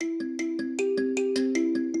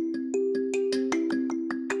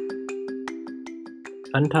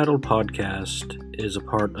Untitled Podcast is a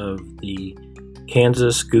part of the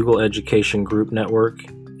Kansas Google Education Group Network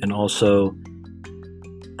and also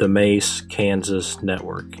the Mace Kansas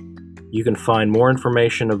Network. You can find more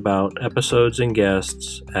information about episodes and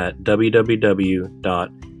guests at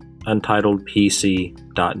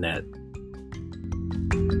www.untitledpc.net.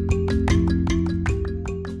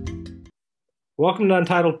 Welcome to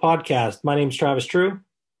Untitled Podcast. My name is Travis True.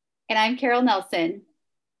 And I'm Carol Nelson.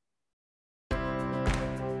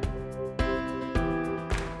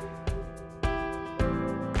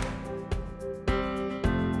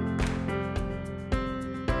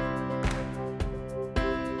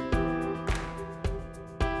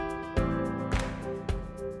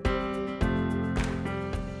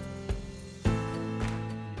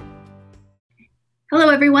 Hello,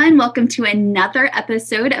 everyone. Welcome to another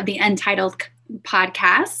episode of the Untitled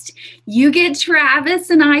Podcast. You get Travis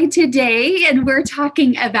and I today, and we're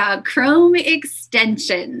talking about Chrome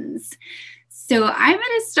extensions. So I'm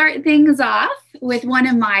going to start things off with one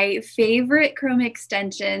of my favorite Chrome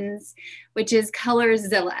extensions, which is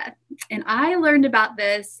ColorZilla. And I learned about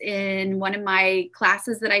this in one of my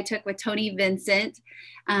classes that I took with Tony Vincent,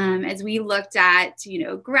 as we looked at,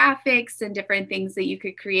 graphics and different things that you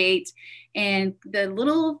could create. And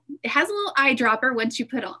it has a little eyedropper once you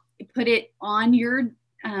put it on your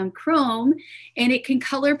Chrome, and it can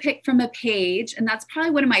color pick from a page. And that's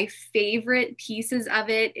probably one of my favorite pieces of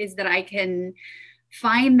it, is that I can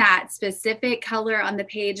find that specific color on the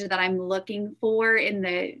page that I'm looking for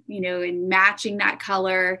in matching that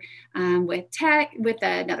color with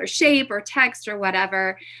another shape or text or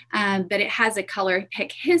whatever. But it has a color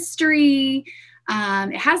pick history.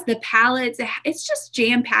 It has the palettes. It's just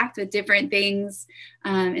jam-packed with different things.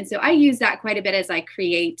 And so I use that quite a bit as I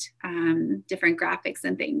create different graphics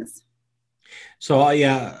and things. So I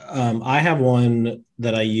have one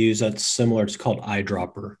that I use that's similar. It's called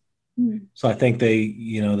Eyedropper. So I think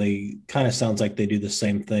they kind of sounds like they do the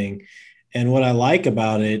same thing. And what I like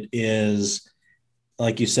about it is,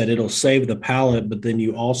 like you said, it'll save the palette, but then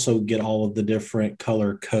you also get all of the different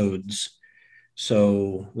color codes.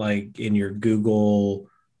 So like in your Google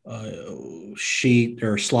sheet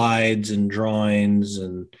or slides and drawings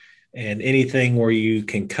and anything where you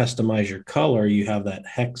can customize your color, you have that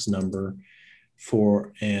hex number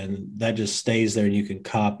and that just stays there and you can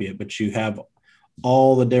copy it, but you have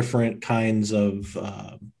all the different kinds of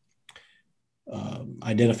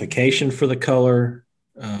identification for the color.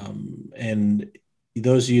 And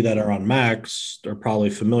those of you that are on Macs are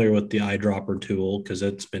probably familiar with the eyedropper tool, because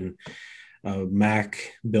it's been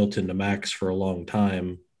Mac built into Macs for a long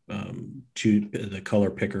time, the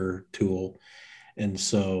color picker tool. And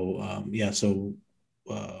so,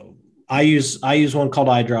 I use one called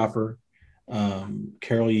Eyedropper.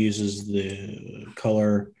 Carol uses the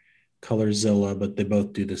ColorZilla, but they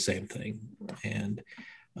both do the same thing. And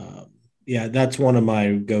that's one of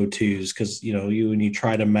my go-tos, because when you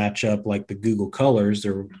try to match up like the Google colors,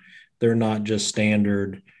 they're not just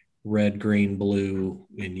standard red, green, blue,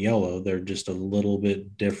 and yellow. They're just a little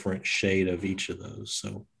bit different shade of each of those.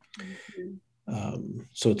 So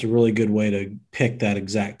so it's a really good way to pick that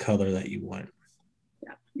exact color that you want.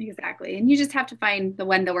 Exactly. And you just have to find the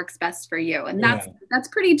one that works best for you. And that's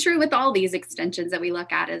pretty true with all these extensions that we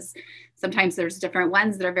look at. Is sometimes there's different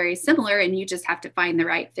ones that are very similar, and you just have to find the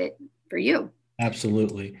right fit for you.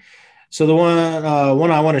 Absolutely. So the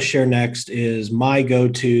one I want to share next is my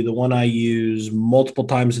go-to, the one I use multiple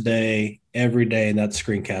times a day, every day, and that's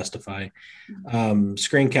Screencastify.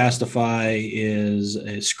 Screencastify is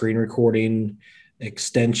a screen recording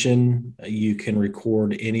extension. You can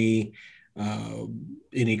record any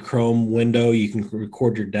Chrome window. You can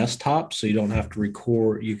record your desktop, so you don't have to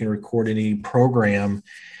record. You can record any program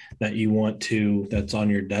that you want to that's on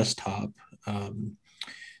your desktop.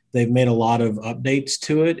 They've made a lot of updates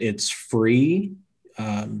to it. It's free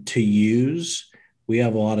to use. We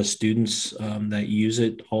have a lot of students that use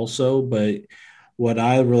it also, but what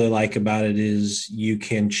I really like about it is you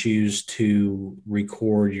can choose to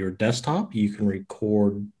record your desktop. You can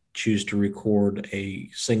choose to record a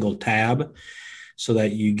single tab, so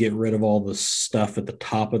that you get rid of all the stuff at the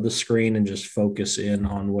top of the screen and just focus in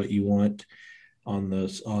on what you want on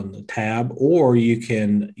the tab. Or you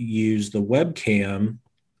can use the webcam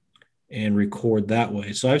and record that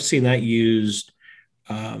way. So I've seen that used.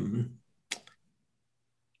 I've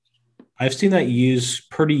seen that used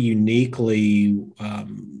pretty uniquely.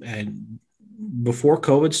 And before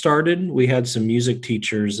COVID started, we had some music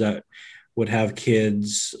teachers that would have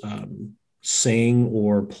kids sing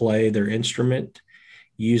or play their instrument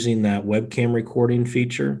using that webcam recording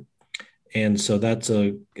feature. And so that's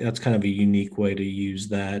kind of a unique way to use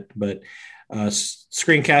that. But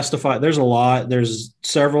Screencastify, there's a lot. There's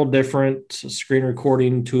several different screen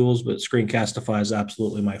recording tools, but Screencastify is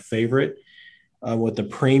absolutely my favorite. With the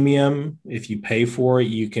premium, if you pay for it,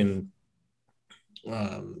 you can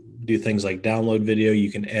do things like download video.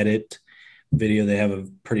 You can edit video. They have a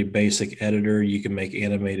pretty basic editor. You can make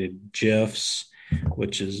animated GIFs,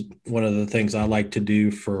 which is one of the things I like to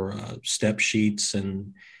do for step sheets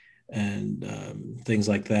and things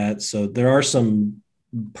like that. So there are some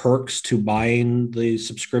perks to buying the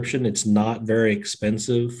subscription. It's not very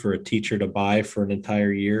expensive for a teacher to buy for an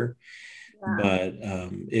entire year. Wow. But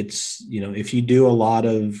it's, if you do a lot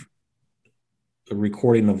of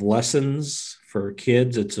recording of lessons for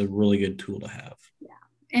kids, it's a really good tool to have. Yeah.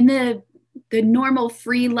 And the normal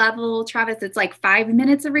free level, Travis, it's like 5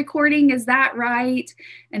 minutes of recording. Is that right?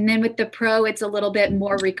 And then with the pro, it's a little bit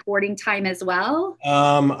more recording time as well.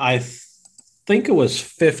 I think it was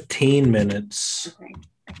 15 minutes. Okay.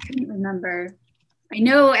 I couldn't remember. I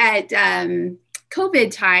know at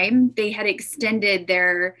COVID time, they had extended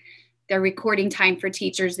their recording time for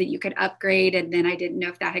teachers that you could upgrade. And then I didn't know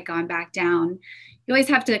if that had gone back down. You always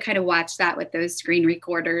have to kind of watch that with those screen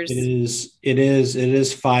recorders. It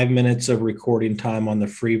is 5 minutes of recording time on the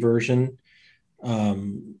free version.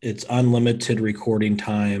 It's unlimited recording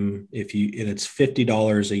time. And it's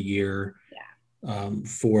 $50 a year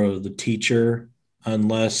for the teacher,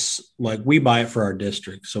 unless we buy it for our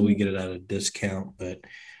district, so we get it at a discount. But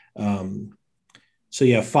so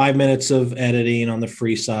yeah, 5 minutes of editing on the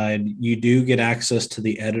free side. You do get access to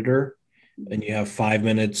the editor, and you have 5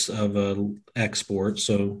 minutes of export.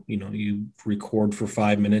 So, you record for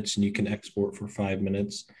 5 minutes and you can export for 5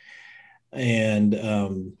 minutes. And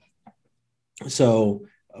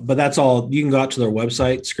but that's all. You can go out to their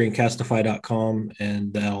website, screencastify.com,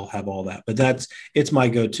 and they'll have all that. But it's my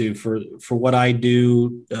go-to for what I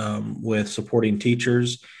do with supporting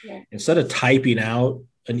teachers. Yeah. Instead of typing out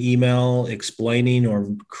an email explaining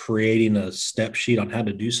or creating a step sheet on how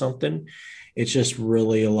to do something, it's just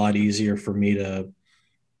really a lot easier for me to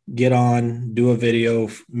get on, do a video.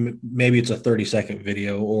 Maybe it's a 30-second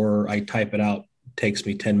video, or I type it out. It takes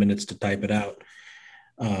me 10 minutes to type it out.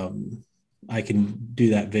 I can do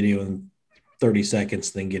that video in 30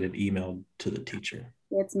 seconds, then get it emailed to the teacher.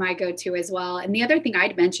 It's my go-to as well. And the other thing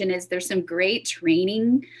I'd mention is there's some great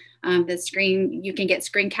training. You can get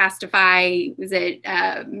Screencastify. Is it,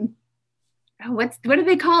 what do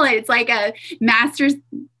they call it? It's like a master's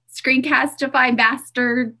Screencastify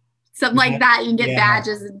master, something like that. You can get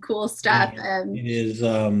badges and cool stuff. It is,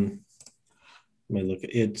 let me look.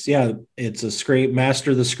 It's a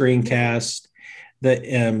master the screencast,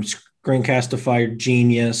 the Screencastify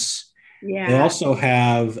Genius. Yeah. They also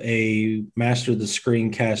have a master the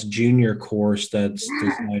screencast junior course that's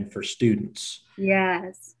designed for students.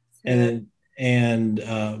 Yes. And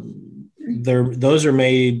those are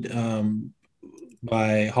made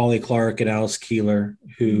by Holly Clark and Alice Keeler,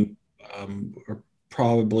 who are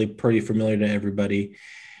probably pretty familiar to everybody.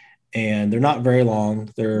 And they're not very long.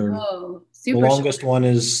 The longest one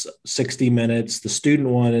is 60 minutes. The student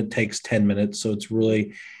one, it takes 10 minutes. So it's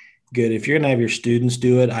really good. If you're going to have your students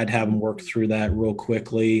do it, I'd have them work through that real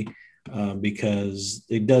quickly because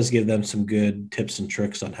it does give them some good tips and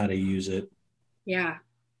tricks on how to use it. Yeah,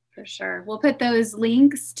 for sure. We'll put those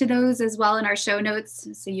links to those as well in our show notes,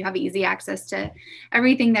 so you have easy access to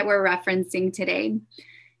everything that we're referencing today.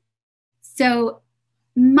 So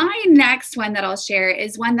my next one that I'll share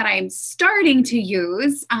is one that I'm starting to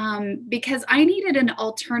use because I needed an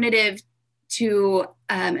alternative to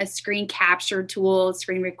a screen capture tool,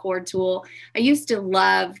 screen record tool. I used to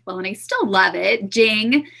love, and I still love it,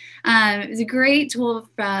 Jing. It was a great tool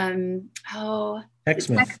from,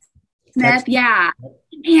 TechSmith. Yeah.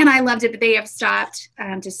 And I loved it, but they have stopped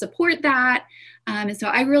to support that. And so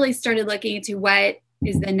I really started looking into what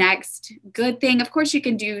is the next good thing. Of course, you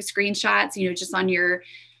can do screenshots, just on your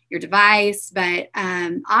device, but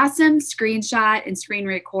Awesome Screenshot and Screen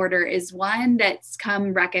Recorder is one that's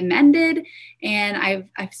come recommended, and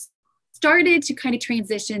I've started to kind of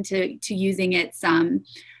transition to using it some.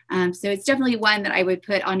 So it's definitely one that I would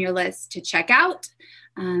put on your list to check out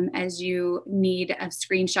as you need a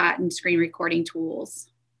screenshot and screen recording tools.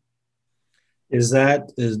 Does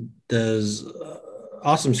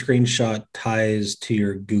Awesome Screenshot ties to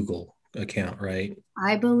your Google account, right?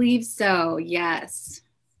 I believe so, yes.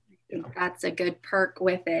 I think that's a good perk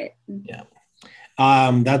with it. Yeah.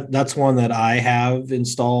 That's one that I have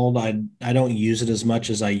installed. I don't use it as much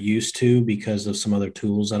as I used to because of some other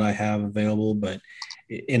tools that I have available, but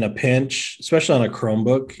in a pinch, especially on a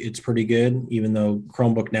Chromebook, it's pretty good, even though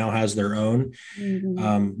Chromebook now has their own.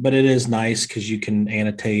 Mm-hmm. But it is nice because you can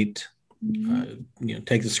annotate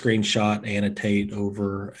Take the screenshot, annotate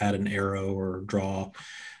over, add an arrow, or draw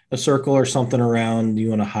a circle or something around you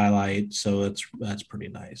want to highlight. So that's pretty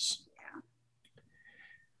nice.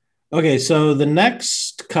 Okay, so the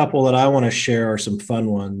next couple that I want to share are some fun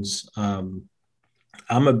ones. I'm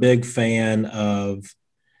a big fan of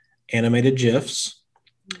animated GIFs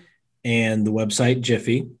and the website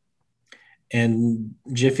Jiffy. And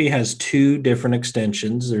Jiffy has two different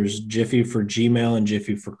extensions. There's Jiffy for Gmail and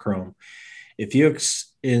Jiffy for Chrome. If you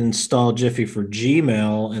install Jiffy for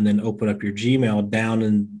Gmail and then open up your Gmail, down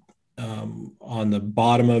in on the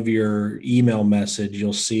bottom of your email message,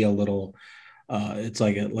 you'll see a little.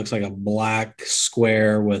 It looks like a black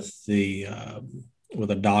square with a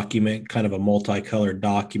document, kind of a multicolored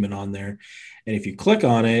document on there. And if you click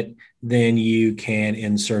on it, then you can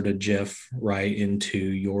insert a GIF right into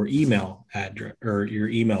your email address or your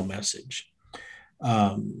email message.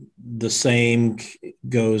 The same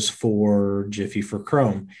goes for Jiffy for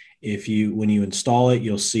Chrome. When you install it,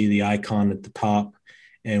 you'll see the icon at the top,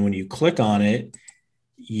 and when you click on it,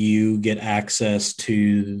 you get access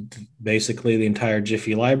to basically the entire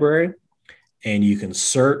Jiffy library, and you can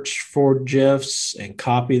search for GIFs and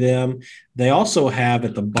copy them. They also have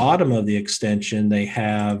at the bottom of the extension, they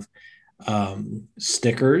have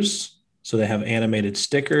stickers. So they have animated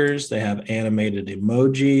stickers, they have animated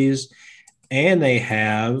emojis, and they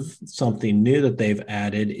have something new that they've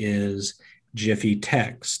added is Jiffy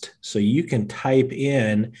text. So you can type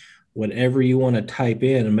in whatever you want to type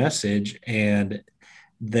in a message, and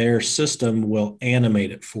their system will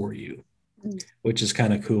animate it for you, which is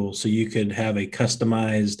kind of cool. So you could have a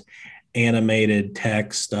customized animated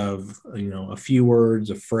text of, a few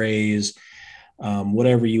words, a phrase,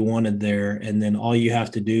 whatever you wanted there. And then all you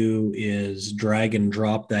have to do is drag and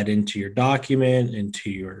drop that into your document,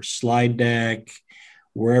 into your slide deck,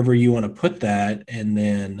 wherever you want to put that. And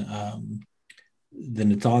then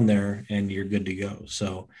it's on there and you're good to go.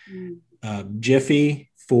 So Jiffy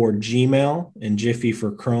for Gmail and Jiffy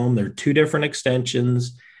for Chrome, they're two different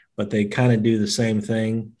extensions, but they kind of do the same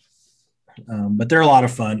thing. But they're a lot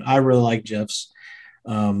of fun. I really like GIFs.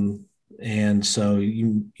 And so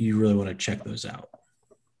you really want to check those out.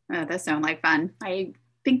 Oh, that sounds like fun. I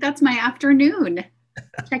think that's my afternoon,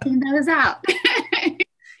 checking those out.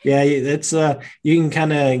 Yeah, it's you can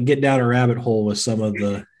kind of get down a rabbit hole with some of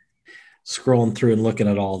the scrolling through and looking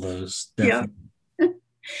at all those. Definitely.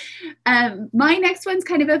 Yeah. My next one's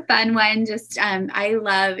kind of a fun one. Just I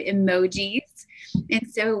love emojis.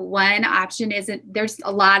 And so one option there's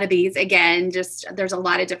a lot of these, again, just there's a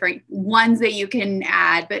lot of different ones that you can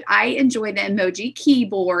add, but I enjoy the emoji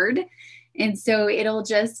keyboard. And so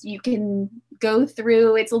you can go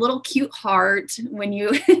through, it's a little cute heart when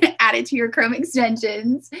you add it to your Chrome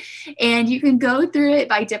extensions, and you can go through it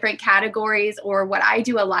by different categories, or what I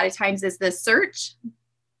do a lot of times is the search,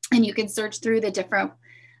 and you can search through the different,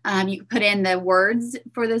 you can put in the words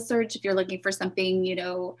for the search. If you're looking for something,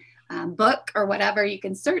 book or whatever, you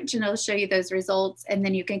can search and it'll show you those results, and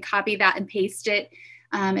then you can copy that and paste it.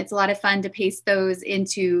 It's a lot of fun to paste those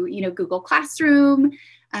into, Google Classroom,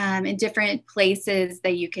 and different places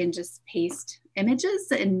that you can just paste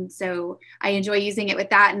images. And so I enjoy using it with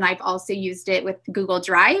that. And I've also used it with Google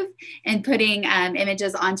Drive and putting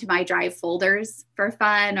images onto my Drive folders for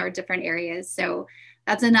fun or different areas. So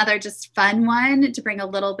that's another just fun one to bring a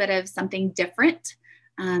little bit of something different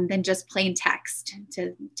than just plain text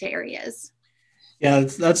to areas. Yeah,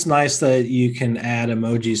 that's nice that you can add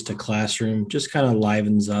emojis to Classroom. Just kind of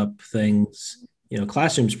livens up things.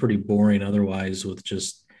 Classroom's pretty boring otherwise with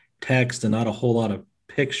just text and not a whole lot of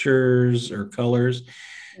pictures or colors.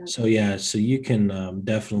 Yeah. So you can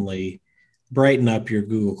definitely brighten up your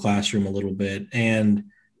Google Classroom a little bit.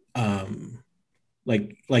 And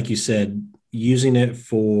like you said, using it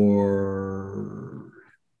for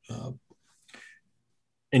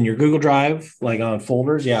in your Google Drive, like on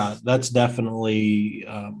folders, yeah, that's definitely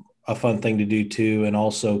a fun thing to do too, and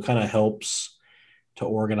also kind of helps to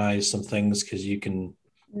organize some things because you can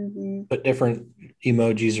put different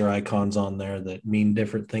emojis or icons on there that mean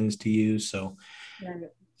different things to you. So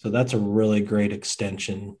that's a really great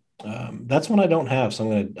extension. That's one I don't have, so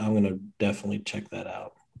I'm gonna definitely check that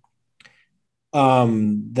out.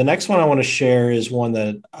 The next one I want to share is one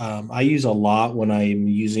that I use a lot when I'm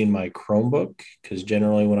using my Chromebook, because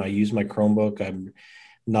generally when I use my Chromebook, I'm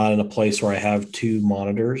not in a place where I have two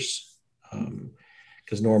monitors,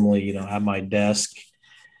 because normally, at my desk,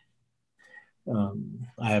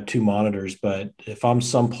 I have two monitors. But if I'm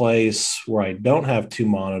someplace where I don't have two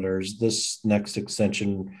monitors, this next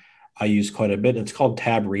extension I use quite a bit. It's called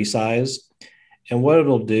Tab Resize. And what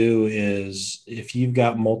it'll do is if you've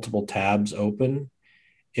got multiple tabs open,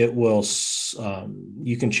 it will,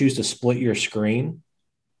 you can choose to split your screen.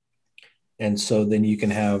 And so then you can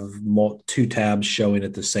have two tabs showing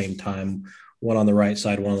at the same time, one on the right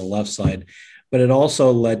side, one on the left side. But it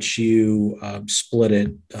also lets you split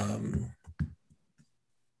it,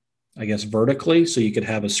 I guess, vertically. So you could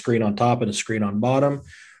have a screen on top and a screen on bottom,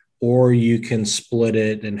 or you can split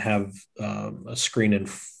it and have a screen in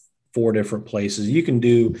four different places. You can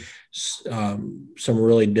do some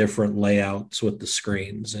really different layouts with the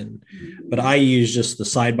screens. But I use just the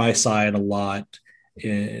side by side a lot.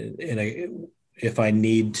 If I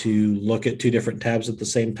need to look at two different tabs at the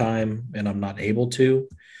same time and I'm not able to,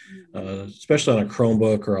 especially on a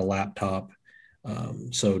Chromebook or a laptop.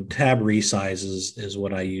 So tab resize is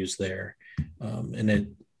what I use there.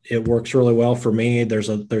 And it works really well for me. There's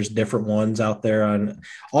different ones out there on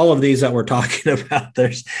all of these that we're talking about.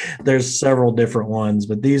 There's several different ones,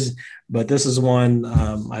 but this is one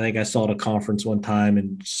I think I saw at a conference one time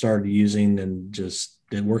and started using, and just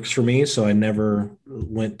it works for me. So I never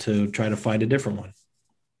went to try to find a different one.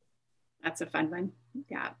 That's a fun one.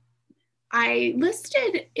 Yeah. I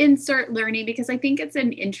listed Insert Learning because I think it's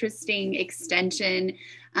an interesting extension,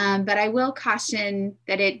 but I will caution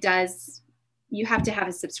that you have to have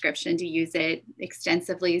a subscription to use it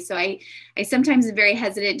extensively. So I sometimes am very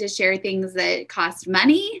hesitant to share things that cost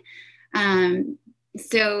money. But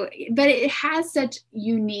it has such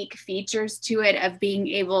unique features to it of being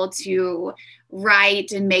able to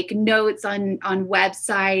write and make notes on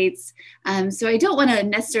websites. So I don't want to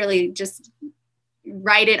necessarily just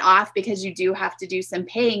write it off, because you do have to do some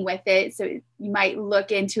paying with it. So you might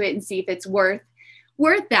look into it and see if it's worth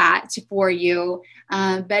that for you.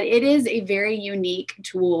 But it is a very unique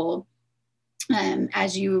tool,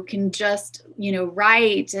 as you can just,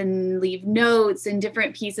 write and leave notes and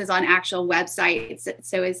different pieces on actual websites.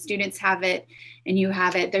 So as students have it and you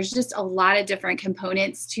have it, there's just a lot of different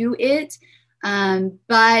components to it.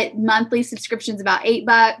 But monthly subscription's about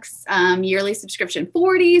 $8, yearly subscription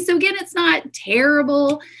 $40. So again, it's not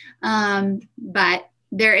terrible, but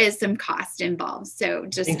there is some cost involved. So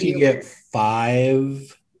just I think you get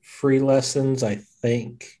 5 free lessons, I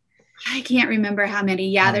think. I can't remember how many.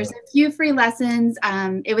 Yeah, there's a few free lessons.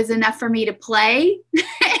 It was enough for me to play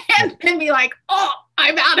and then be like, oh,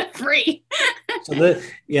 I'm out of free. So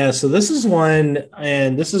this is one,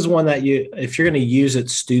 and this is one that if you're going to use it,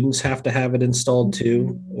 students have to have it installed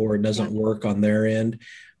too, or it doesn't work on their end.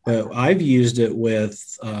 But I've used it with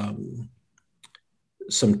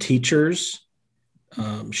some teachers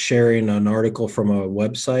sharing an article from a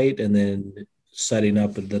website and then setting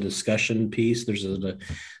up the discussion piece.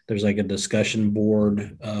 There's like a discussion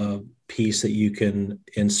board piece that you can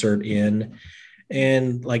insert in.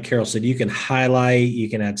 And like Carol said, you can highlight, you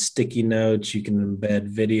can add sticky notes, you can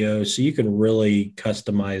embed videos. So you can really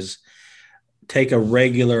customize, take a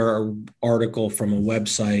regular article from a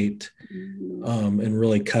website and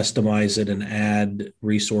really customize it and add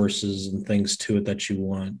resources and things to it that you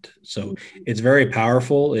want. So it's very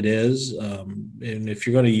powerful. It is. And if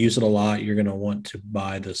you're going to use it a lot, you're going to want to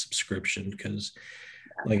buy the subscription, because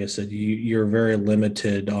like I said, you're very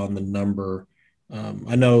limited on the number.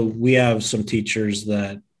 I know we have some teachers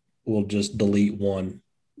that will just delete one.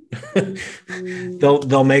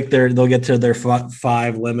 they'll get to their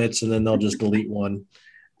 5 limits and then they'll just delete one.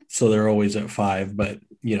 So they're always at 5, but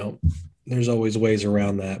there's always ways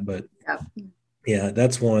around that. But yeah,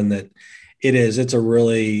 that's one that it's a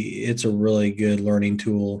really good learning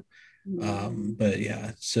tool. But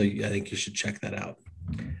yeah, so I think you should check that out.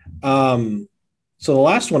 So the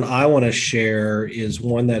last one I want to share is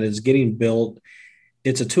one that is getting built.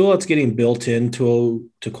 It's a tool that's getting built into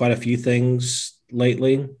quite a few things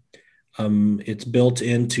lately. It's built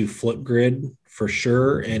into Flipgrid for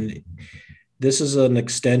sure. And this is an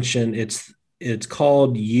extension. It's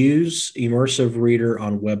called Use Immersive Reader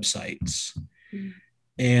on Websites.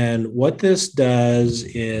 And what this does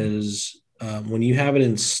is when you have it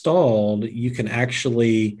installed, you can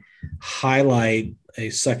actually highlight a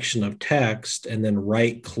section of text and then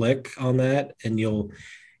right click on that, and you'll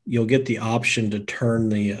get the option to turn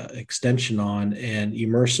the extension on, and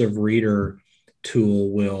Immersive Reader tool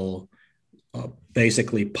will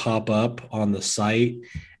basically pop up on the site,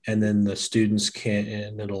 and then the students can,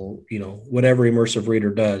 and it'll, whatever Immersive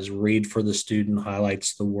Reader does, read for the student,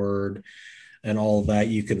 highlights the word and all of that.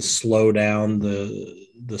 You can slow down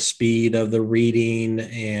the speed of the reading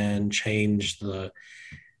and change the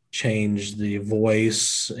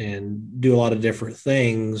voice and do a lot of different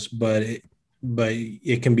things, but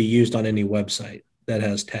it can be used on any website that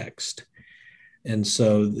has text. And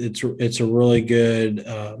so it's a really good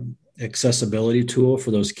accessibility tool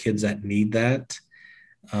for those kids that need that.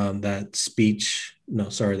 that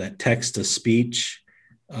text to speech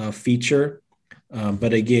feature.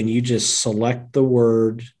 But again, you just select the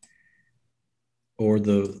word or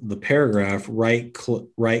the paragraph, right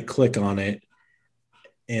click on it,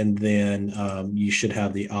 and then you should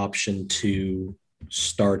have the option to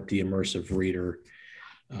start the immersive reader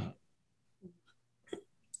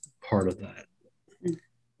part of that.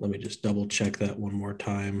 Let me just double check that one more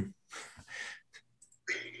time.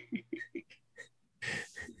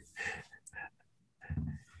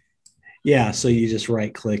 Yeah, so you just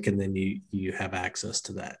right click and then you have access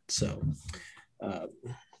to that. So,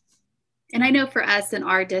 and I know for us in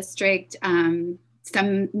our district,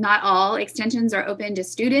 not all extensions are open to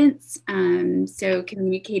students. So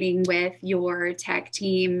communicating with your tech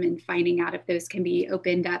team and finding out if those can be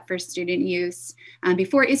opened up for student use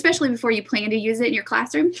especially before you plan to use it in your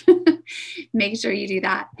classroom, make sure you do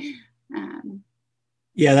that.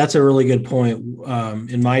 Yeah, that's a really good point.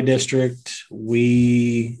 In my district,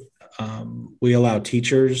 we allow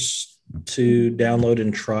teachers to download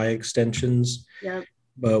and try extensions. Yep.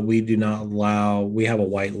 But we do not allow, we have a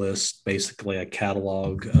whitelist, basically a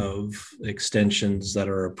catalog of extensions that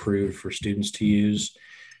are approved for students to use.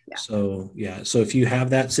 Yeah. So if you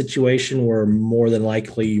have that situation, where more than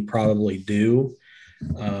likely you probably do,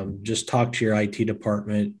 just talk to your IT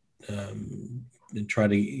department and try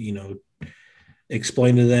to,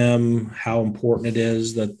 explain to them how important it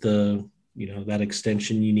is that that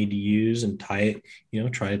extension you need to use, and try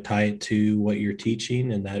to tie it to what you're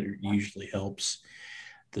teaching. And that usually helps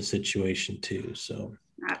the situation too. So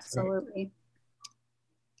absolutely. Right.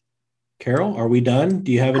 Carol, are we done?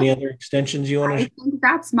 Do you have any other extensions you want to? I think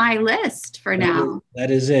that's my list for now. That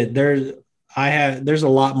is it. There's a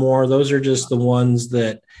lot more. Those are just the ones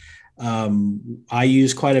that I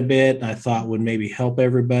use quite a bit, and I thought would maybe help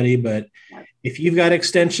everybody. But if you've got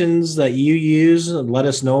extensions that you use, let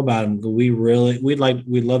us know about them. We'd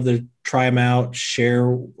love to try them out, share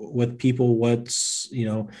with people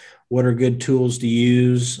what are good tools to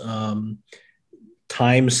use,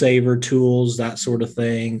 time saver tools, that sort of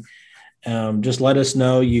thing. Just let us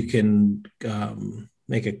know. You can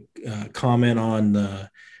make a comment on the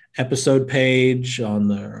episode page, on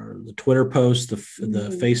the Twitter post, the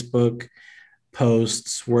Facebook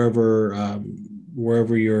posts,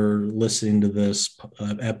 wherever you're listening to this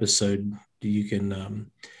episode. You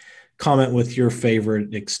can comment with your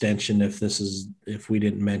favorite extension if we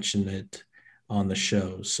didn't mention it on the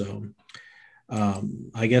show. So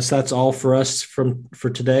I guess that's all for us for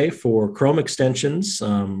today for Chrome extensions.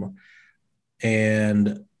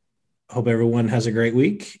 And hope everyone has a great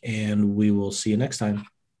week, and we will see you next time.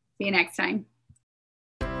 See you next time.